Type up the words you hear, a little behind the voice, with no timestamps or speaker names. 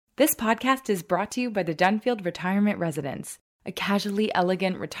This podcast is brought to you by the Dunfield Retirement Residence, a casually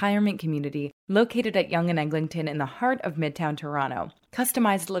elegant retirement community located at Yonge and Eglinton in the heart of Midtown Toronto.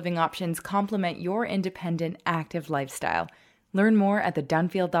 Customized living options complement your independent, active lifestyle. Learn more at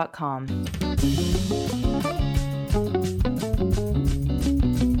thedunfield.com.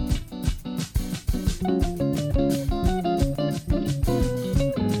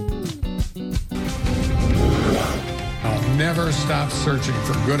 Never stop searching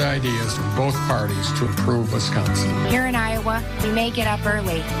for good ideas from both parties to improve Wisconsin. Here in Iowa, we may get up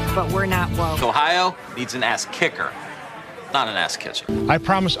early, but we're not woke. Ohio needs an ass kicker, not an ass catcher. I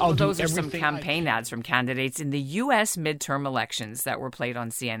promise I'll do everything. Those are some campaign ads from candidates in the U.S. midterm elections that were played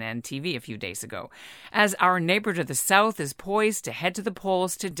on CNN TV a few days ago. As our neighbor to the south is poised to head to the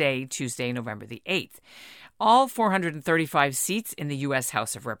polls today, Tuesday, November the 8th. All 435 seats in the U.S.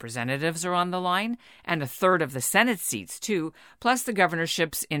 House of Representatives are on the line, and a third of the Senate seats, too, plus the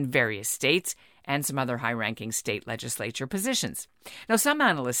governorships in various states and some other high-ranking state legislature positions. Now, some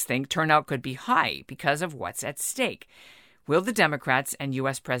analysts think turnout could be high because of what's at stake. Will the Democrats and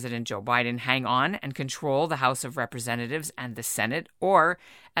U.S. President Joe Biden hang on and control the House of Representatives and the Senate? Or,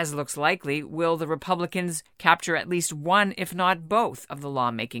 as looks likely, will the Republicans capture at least one, if not both, of the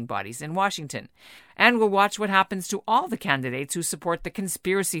lawmaking bodies in Washington? And we'll watch what happens to all the candidates who support the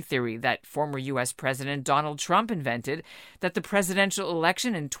conspiracy theory that former U.S. President Donald Trump invented, that the presidential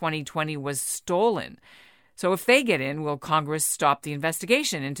election in 2020 was stolen. So if they get in, will Congress stop the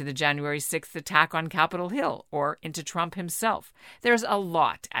investigation into the January 6th attack on Capitol Hill or into Trump himself? There's a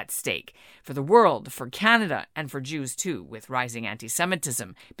lot at stake for the world, for Canada, and for Jews too, with rising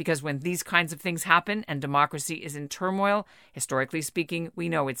anti-Semitism. Because when these kinds of things happen and democracy is in turmoil, historically speaking, we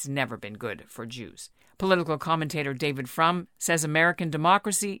know it's never been good for Jews. Political commentator David Frum says American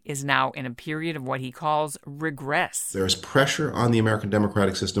democracy is now in a period of what he calls regress. There's pressure on the American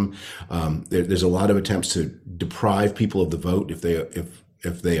democratic system. There's a lot of attempts to deprive people of the vote if they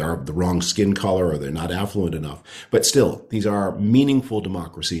are of the wrong skin color or they're not affluent enough. But still, these are meaningful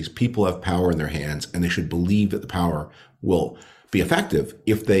democracies. People have power in their hands, and they should believe that the power will be effective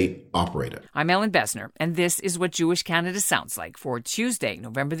if they operate it. I'm Ellen Besner, and this is what Jewish Canada sounds like for Tuesday,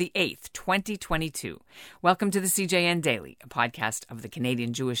 November the 8th, 2022. Welcome to the CJN Daily, a podcast of the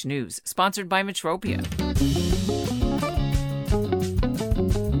Canadian Jewish News, sponsored by Metropia.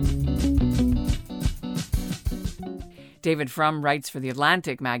 David Frum writes for The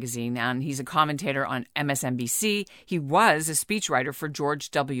Atlantic magazine, and he's a commentator on MSNBC. He was a speechwriter for George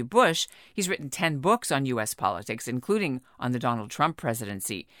W. Bush. He's written 10 books on U.S. politics, including on the Donald Trump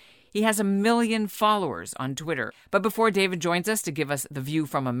presidency. He has 1 million followers on Twitter. But before David joins us to give us the view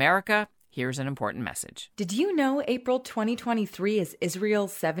from America, here's an important message. Did you know April 2023 is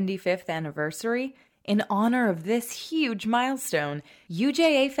Israel's 75th anniversary? In honor of this huge milestone,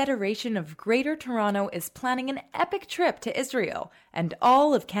 UJA Federation of Greater Toronto is planning an epic trip to Israel, and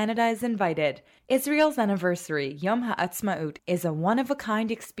all of Canada is invited. Israel's anniversary, Yom HaAtzmaut, is a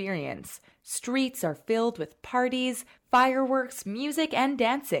one-of-a-kind experience. Streets are filled with parties, fireworks, music, and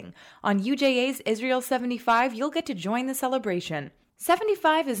dancing. On UJA's Israel 75, you'll get to join the celebration.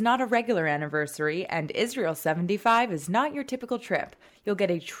 75 is not a regular anniversary, and Israel 75 is not your typical trip. You'll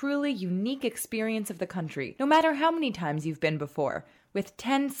get a truly unique experience of the country, no matter how many times you've been before. With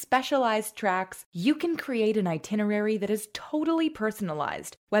 10 specialized tracks, you can create an itinerary that is totally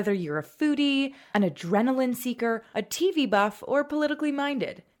personalized, whether you're a foodie, an adrenaline seeker, a TV buff, or politically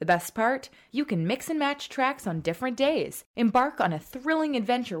minded. The best part? You can mix and match tracks on different days. Embark on a thrilling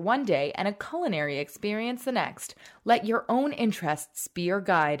adventure one day and a culinary experience the next. Let your own interests be your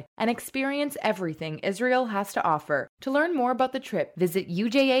guide and experience everything Israel has to offer. To learn more about the trip, visit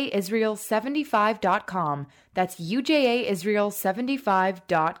ujaisrael75.com. That's ujaisrael75.com.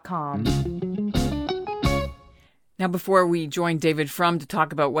 Now, before we join David Frum to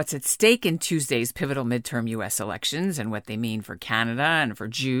talk about what's at stake in Tuesday's pivotal midterm U.S. elections and what they mean for Canada and for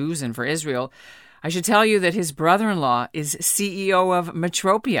Jews and for Israel, I should tell you that his brother-in-law is CEO of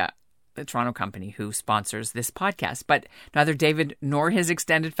Metropia, the Toronto company who sponsors this podcast. But neither David nor his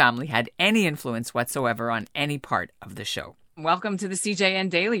extended family had any influence whatsoever on any part of the show. Welcome to the CJN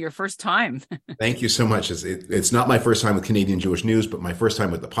Daily, your first time. Thank you so much. It's not my first time with Canadian Jewish News, but my first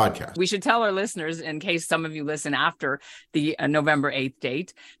time with the podcast. We should tell our listeners, in case some of you listen after the November 8th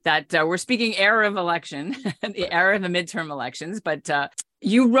date, that we're speaking era of election, the era of the midterm elections. But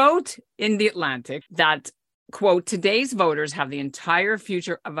you wrote in The Atlantic that, quote, today's voters have the entire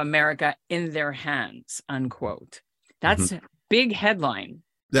future of America in their hands, unquote. That's a big headline.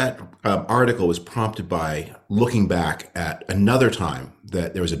 That article was prompted by looking back at another time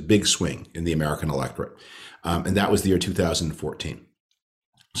that there was a big swing in the American electorate, and that was the year 2014.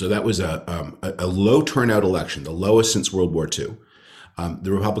 So that was a low turnout election, the lowest since World War II.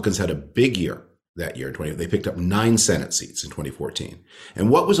 The Republicans had a big year that year. They picked up 9 Senate seats in 2014. And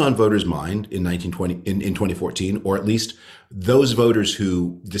what was on voters' mind in 2014, or at least those voters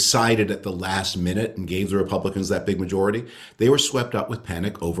who decided at the last minute and gave the Republicans that big majority, they were swept up with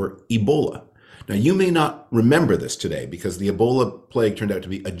panic over Ebola. Now, you may not remember this today because the Ebola plague turned out to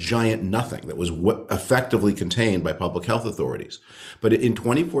be a giant nothing that was effectively contained by public health authorities. But in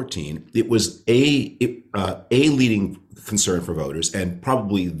 2014, it was a leading concern for voters, and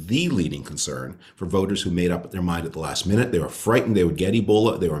probably the leading concern for voters who made up their mind at the last minute. They were frightened they would get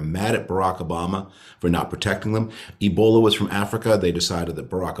Ebola. They were mad at Barack Obama for not protecting them. Ebola was from Africa. They decided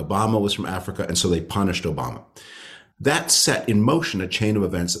that Barack Obama was from Africa, and so they punished Obama. That set in motion a chain of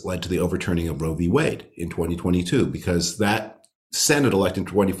events that led to the overturning of Roe v. Wade in 2022, because that Senate elected in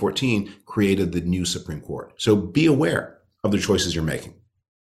 2014 created the new Supreme Court. So be aware of the choices you're making.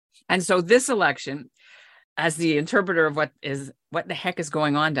 And so this election, as the interpreter of what the heck is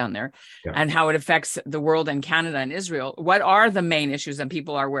going on down there, and how it affects the world and Canada and Israel, what are the main issues that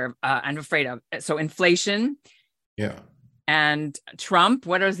people are aware of and afraid of? So inflation. Yeah. And Trump,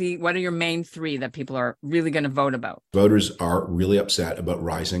 what are your main 3 that people are really going to vote about? Voters are really upset about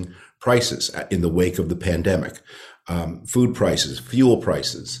rising prices in the wake of the pandemic. Food prices, fuel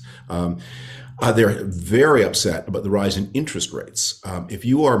prices. They're very upset about the rise in interest rates. If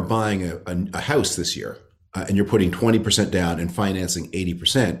you are buying a house this year and you're putting 20% down and financing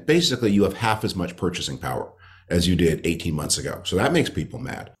 80%, basically you have half as much purchasing power as you did 18 months ago. So that makes people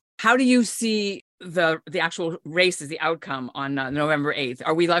mad. How do you see the actual race as the outcome on November 8th?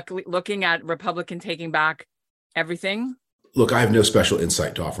 Are we looking at Republican taking back everything? Look, I have no special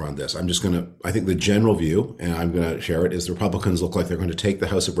insight to offer on this. I think the general view, and I'm going to share it, is the Republicans look like they're going to take the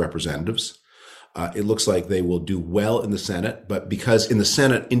House of Representatives. It looks like they will do well in the Senate, but because in the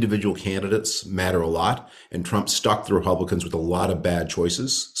Senate, individual candidates matter a lot, and Trump stuck the Republicans with a lot of bad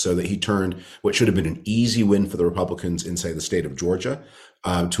choices, so that he turned what should have been an easy win for the Republicans in, say, the state of Georgia,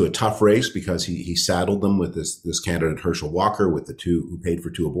 to a tough race because he saddled them with this candidate, Herschel Walker, with the 2 who paid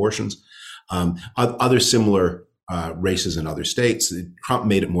for 2 abortions. Other similar races in other states, Trump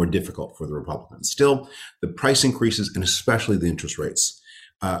made it more difficult for the Republicans. Still, the price increases and especially the interest rates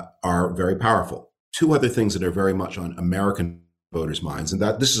are very powerful. 2 other things that are very much on American voters' minds, and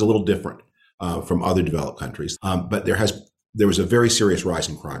that this is a little different from other developed countries, but there was a very serious rise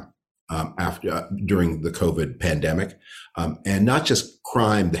in crime during the COVID pandemic, and not just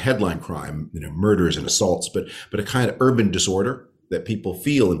crime, the headline crime, murders and assaults, but a kind of urban disorder that people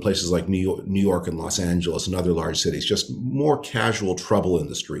feel in places like New York and Los Angeles and other large cities, just more casual trouble in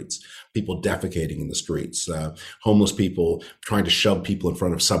the streets, people defecating in the streets, homeless people trying to shove people in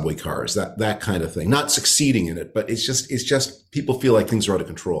front of subway cars, that kind of thing, not succeeding in it, but it's just people feel like things are out of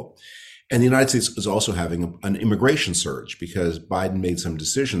control. And the United States is also having an immigration surge because Biden made some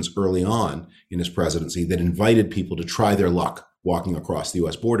decisions early on in his presidency that invited people to try their luck walking across the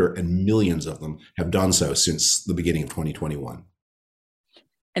U.S. border, and millions of them have done so since the beginning of 2021.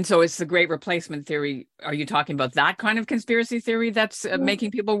 And so it's the great replacement theory. Are you talking about that kind of conspiracy theory that's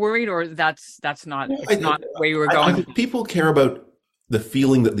making people worried, or that's not, not where you were going? I think people care about the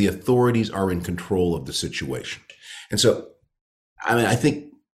feeling that the authorities are in control of the situation. And so, I think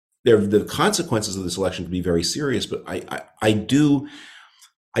the consequences of this election can be very serious, but I do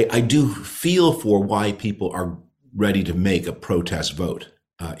feel for why people are ready to make a protest vote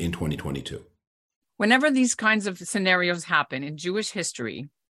in 2022. Whenever these kinds of scenarios happen in Jewish history,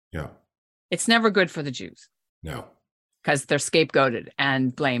 it's never good for the Jews. No. Because they're scapegoated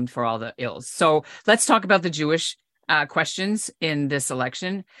and blamed for all the ills. So let's talk about the Jewish questions in this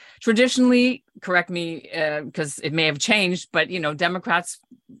election. Traditionally, correct me, because it may have changed, but, Democrats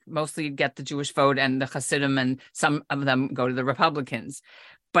mostly get the Jewish vote and the Hasidim, and some of them go to the Republicans.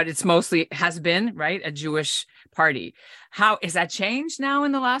 But it's mostly has been, right, a Jewish party. How has that changed now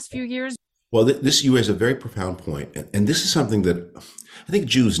in the last few years? Well, this you raise a very profound point, and this is something that I think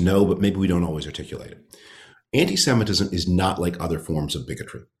Jews know, but maybe we don't always articulate it. Anti-Semitism is not like other forms of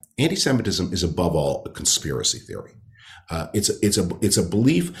bigotry. Anti-Semitism is above all a conspiracy theory. It's a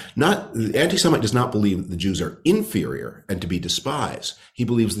belief. The anti-Semite does not believe that the Jews are inferior and to be despised. He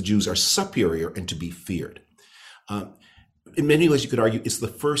believes the Jews are superior and to be feared. In many ways, you could argue it's the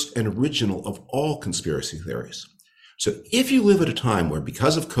first and original of all conspiracy theories. So if you live at a time where,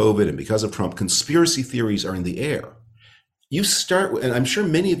 because of COVID and because of Trump, conspiracy theories are in the air, you start, and I'm sure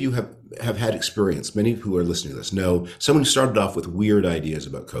many of you have had experience, many who are listening to this know someone who started off with weird ideas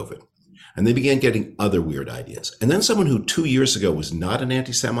about COVID, and they began getting other weird ideas. And then someone who 2 years ago was not an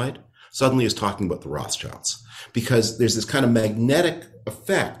anti-Semite suddenly is talking about the Rothschilds, because there's this kind of magnetic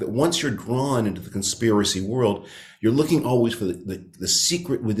effect that once you're drawn into the conspiracy world, you're looking always for the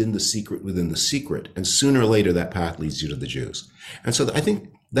secret within the secret within the secret. And sooner or later, that path leads you to the Jews. And so I think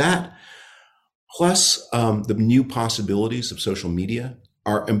that plus the new possibilities of social media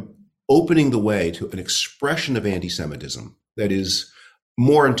are opening the way to an expression of anti-Semitism that is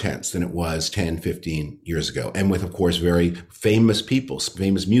more intense than it was 10, 15 years ago. And with, of course, very famous people,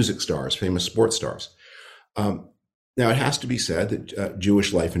 famous music stars, famous sports stars. Now, it has to be said that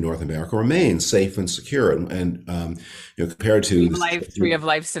Jewish life in North America remains safe and secure, and compared to Tree of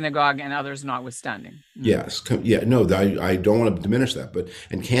Life Synagogue and others notwithstanding. Yes, no, I don't want to diminish that, but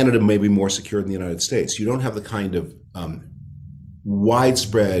and Canada may be more secure than the United States. You don't have the kind of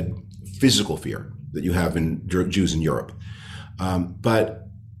widespread physical fear that you have in Jews in Europe, but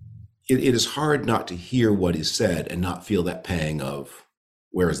it is hard not to hear what is said and not feel that pang of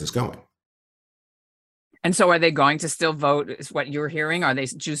where is this going. And so are they going to still vote, is what you're hearing? Are they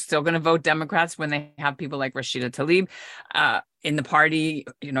Jews still going to vote Democrats when they have people like Rashida Tlaib in the party,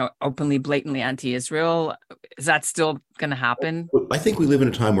 openly, blatantly anti-Israel? Is that still going to happen? I think we live in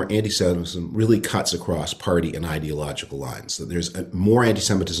a time where anti-Semitism really cuts across party and ideological lines. So there's more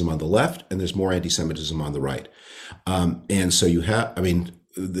anti-Semitism on the left and there's more anti-Semitism on the right. And so you have,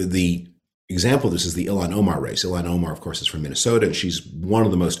 the example of this is the Ilhan Omar race. Ilhan Omar, of course, is from Minnesota, and she's one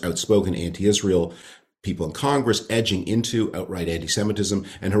of the most outspoken anti-Israel people in Congress, edging into outright anti-Semitism,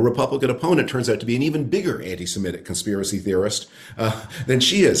 and her Republican opponent turns out to be an even bigger anti-Semitic conspiracy theorist than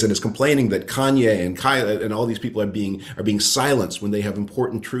she is, and is complaining that Kanye and Kyla and all these people are being silenced when they have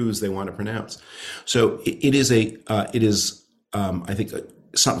important truths they want to pronounce. So it is I think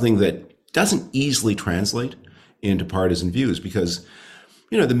something that doesn't easily translate into partisan views, because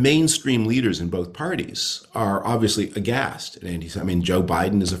the mainstream leaders in both parties are obviously aghast at anti-Semitism. Joe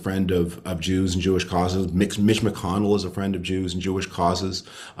Biden is a friend of Jews and Jewish causes. Mitch McConnell is a friend of Jews and Jewish causes.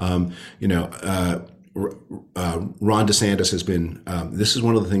 Ron DeSantis has been. This is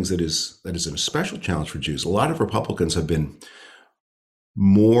one of the things that is a special challenge for Jews. A lot of Republicans have been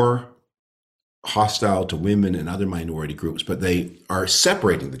more hostile to women and other minority groups, but they are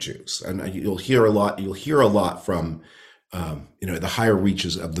separating the Jews. And you'll hear a lot from the higher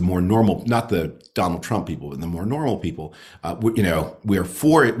reaches of the more normal, not the Donald Trump people, but the more normal people. We're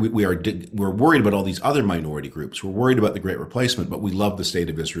worried about all these other minority groups. We're worried about the Great Replacement, but we love the state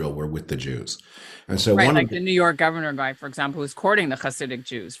of Israel. We're with the Jews. And so the New York governor guy, for example, who's courting the Hasidic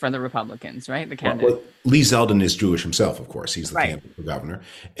Jews for the Republicans, right? The candidate. Well, Lee Zeldin is Jewish himself, of course. He's the candidate for governor.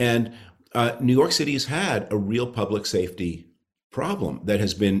 And New York City has had a real public safety problem that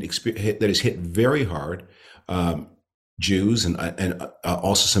has hit very hard. Jews and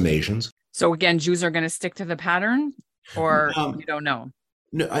also some Asians. So again, Jews are going to stick to the pattern, or you don't know?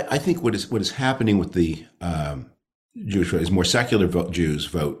 No, I think what is happening with the Jewish vote is more secular Jews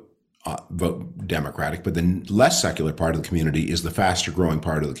vote Democratic, but the less secular part of the community is the faster growing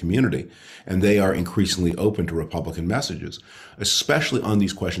part of the community, and they are increasingly open to Republican messages, especially on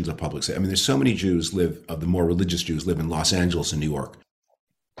these questions of public safety. There's so many the more religious Jews live in Los Angeles and New York,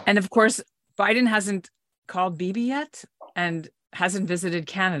 and of course, Biden hasn't called Bibi yet and hasn't visited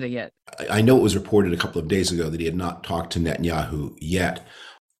Canada yet. I know it was reported a couple of days ago that he had not talked to Netanyahu yet.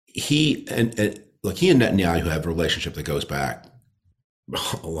 He and Netanyahu have a relationship that goes back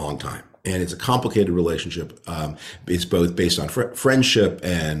a long time, and it's a complicated relationship. It's both based on friendship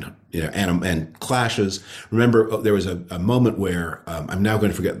and and clashes. Remember, there was a moment where I'm now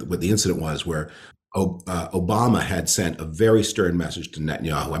going to forget what the incident was, where Obama had sent a very stern message to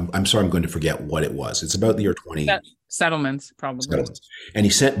Netanyahu. I'm sorry, I'm going to forget what it was. It's about the year 20. Settlements, probably. Settlements. And he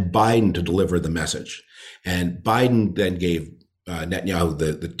sent Biden to deliver the message. And Biden then gave Netanyahu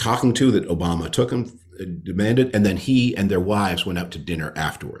the talking to that Obama took him, demanded, and then he and their wives went out to dinner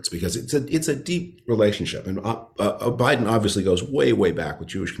afterwards, because it's a deep relationship. And Biden obviously goes way, way back with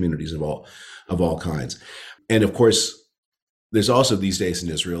Jewish communities of all kinds. And of course, there's also these days in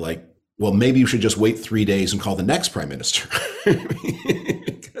Israel, well, maybe you should just wait 3 days and call the next prime minister.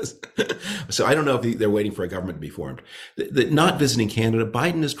 So I don't know if they're waiting for a government to be formed. Not visiting Canada,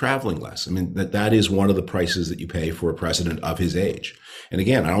 Biden is traveling less. That is one of the prices that you pay for a president of his age. And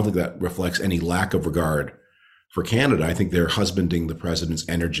again, I don't think that reflects any lack of regard for Canada. I think they're husbanding the president's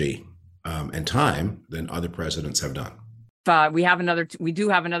energy and time than other presidents have done. We do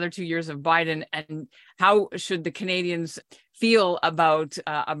have another 2 years of Biden. And how should the Canadians feel about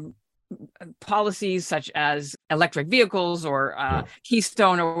policies such as electric vehicles or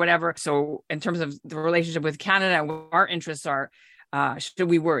Keystone or whatever? So in terms of the relationship with Canada and what our interests are, should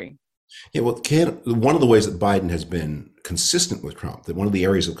we worry? Yeah, well, one of the ways that Biden has been consistent with Trump, that one of the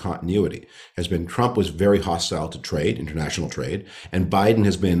areas of continuity has been Trump was very hostile to trade, international trade, and Biden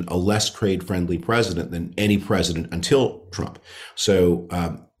has been a less trade-friendly president than any president until Trump. So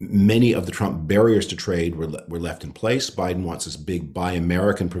many of the Trump barriers to trade were left in place. Biden wants this big Buy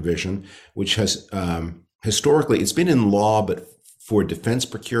American provision, which has historically, it's been in law, but for defense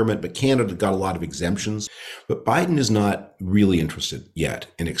procurement, but Canada got a lot of exemptions. But Biden is not really interested yet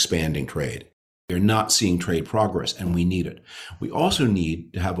in expanding trade. They're not seeing trade progress, and we need it. We also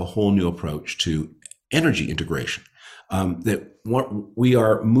need to have a whole new approach to energy integration. We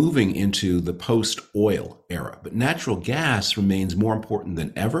are moving into the post-oil era, but natural gas remains more important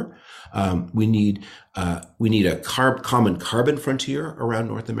than ever. We need a common carbon frontier around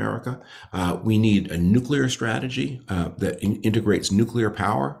North America. We need a nuclear strategy that integrates nuclear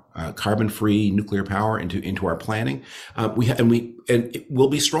power, carbon-free nuclear power into our planning. And it will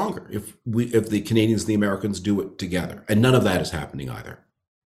be stronger if the Canadians and the Americans do it together. And none of that is happening either.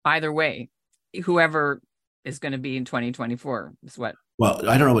 Either way, whoever is going to be in 2024 is what? Well,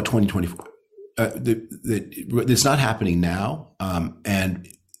 I don't know what 2024. It's not happening now, and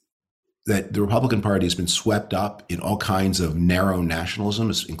that the Republican Party has been swept up in all kinds of narrow nationalism,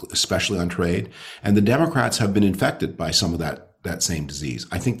 especially on trade, and the Democrats have been infected by some of that same disease.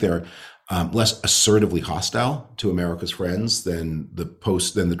 I think they're less assertively hostile to America's friends than the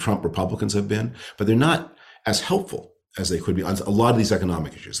Trump Republicans have been, but they're not as helpful as they could be on a lot of these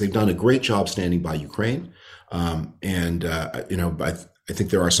economic issues. They've done a great job standing by Ukraine. I think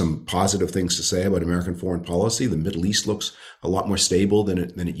there are some positive things to say about American foreign policy. The Middle East looks a lot more stable than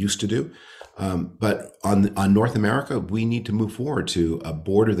it used to do. But on North America, we need to move forward to a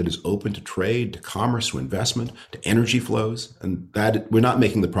border that is open to trade, to commerce, to investment, to energy flows. And that we're not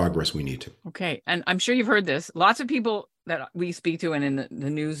making the progress we need to. Okay. And I'm sure you've heard this. Lots of people that we speak to and in the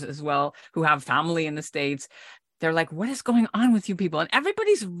news as well, who have family in the States, they're like, what is going on with you people? And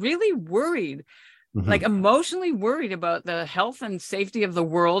everybody's really worried. Mm-hmm. Like emotionally worried about the health and safety of the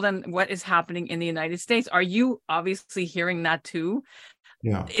world and what is happening in the United States. Are you obviously hearing that too?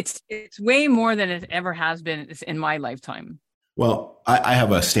 Yeah. It's way more than it ever has been in my lifetime. Well, I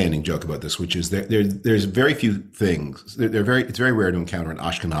have a standing joke about this, which is there's very few things. It's very rare to encounter an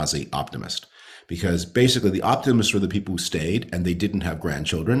Ashkenazi optimist, because basically the optimists were the people who stayed and they didn't have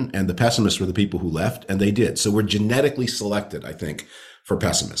grandchildren, and the pessimists were the people who left and they did. So we're genetically selected, I think, for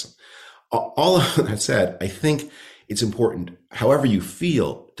pessimism. All of that said, I think it's important, however you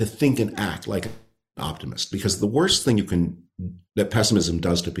feel, to think and act like an optimist, because the worst thing that pessimism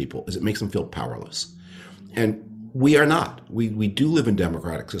does to people is it makes them feel powerless. And we are not. We do live in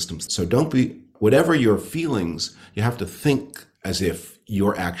democratic systems. So whatever your feelings, you have to think as if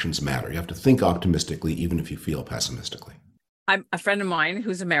your actions matter. You have to think optimistically, even if you feel pessimistically. A friend of mine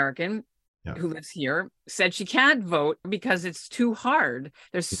who's American, who lives here, said she can't vote because it's too hard.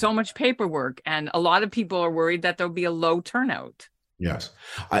 There's so much paperwork, and a lot of people are worried that there'll be a low turnout. Yes.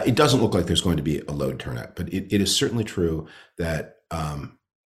 It doesn't look like there's going to be a low turnout, but it is certainly true that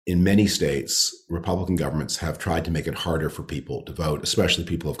in many states, Republican governments have tried to make it harder for people to vote, especially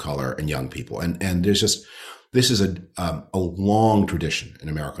people of color and young people. And this is a long tradition in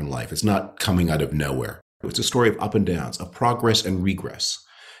American life. It's not coming out of nowhere. It's a story of up and downs, of progress and regress.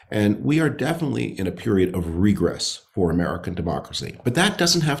 And we are definitely in a period of regress for American democracy. But that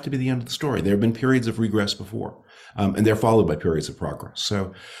doesn't have to be the end of the story. There have been periods of regress before, and they're followed by periods of progress.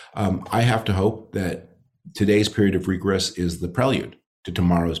 So I have to hope that today's period of regress is the prelude to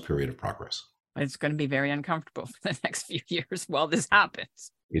tomorrow's period of progress. It's going to be very uncomfortable for the next few years while this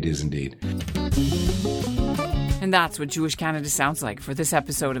happens. It is indeed. And that's what Jewish Canada sounds like for this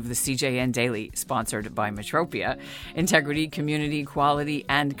episode of the CJN Daily, sponsored by Metropia, integrity, community, quality,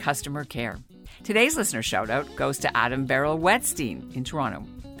 and customer care. Today's listener shout-out goes to Adam Beryl-Wetstein in Toronto.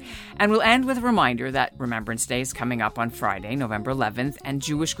 And we'll end with a reminder that Remembrance Day is coming up on Friday, November 11th, and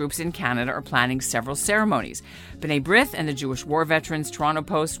Jewish groups in Canada are planning several ceremonies. B'nai B'rith and the Jewish War Veterans Toronto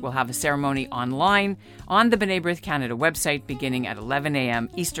Post will have a ceremony online on the B'nai B'rith Canada website beginning at 11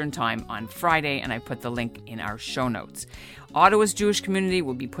 a.m. Eastern Time on Friday, and I put the link in our show notes. Ottawa's Jewish community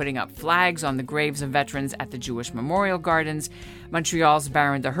will be putting up flags on the graves of veterans at the Jewish Memorial Gardens. Montreal's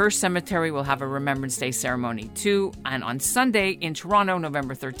Baron de Hirsch Cemetery will have a Remembrance Day ceremony too. And on Sunday in Toronto,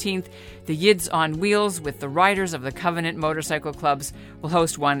 November 13th, the Yids on Wheels with the Riders of the Covenant Motorcycle Clubs will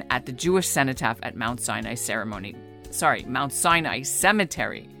host one at the Jewish Cenotaph at Mount Sinai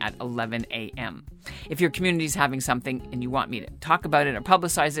Cemetery at 11 a.m. If your community is having something and you want me to talk about it or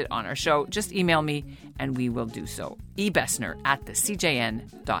publicize it on our show, just email me and we will do so.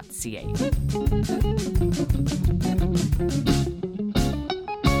 ebessner@thecjn.ca.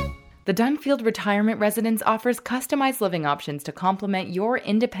 The Dunfield Retirement Residence offers customized living options to complement your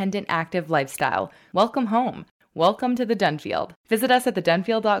independent, active lifestyle. Welcome home. Welcome to the Dunfield. Visit us at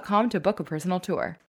thedunfield.com to book a personal tour.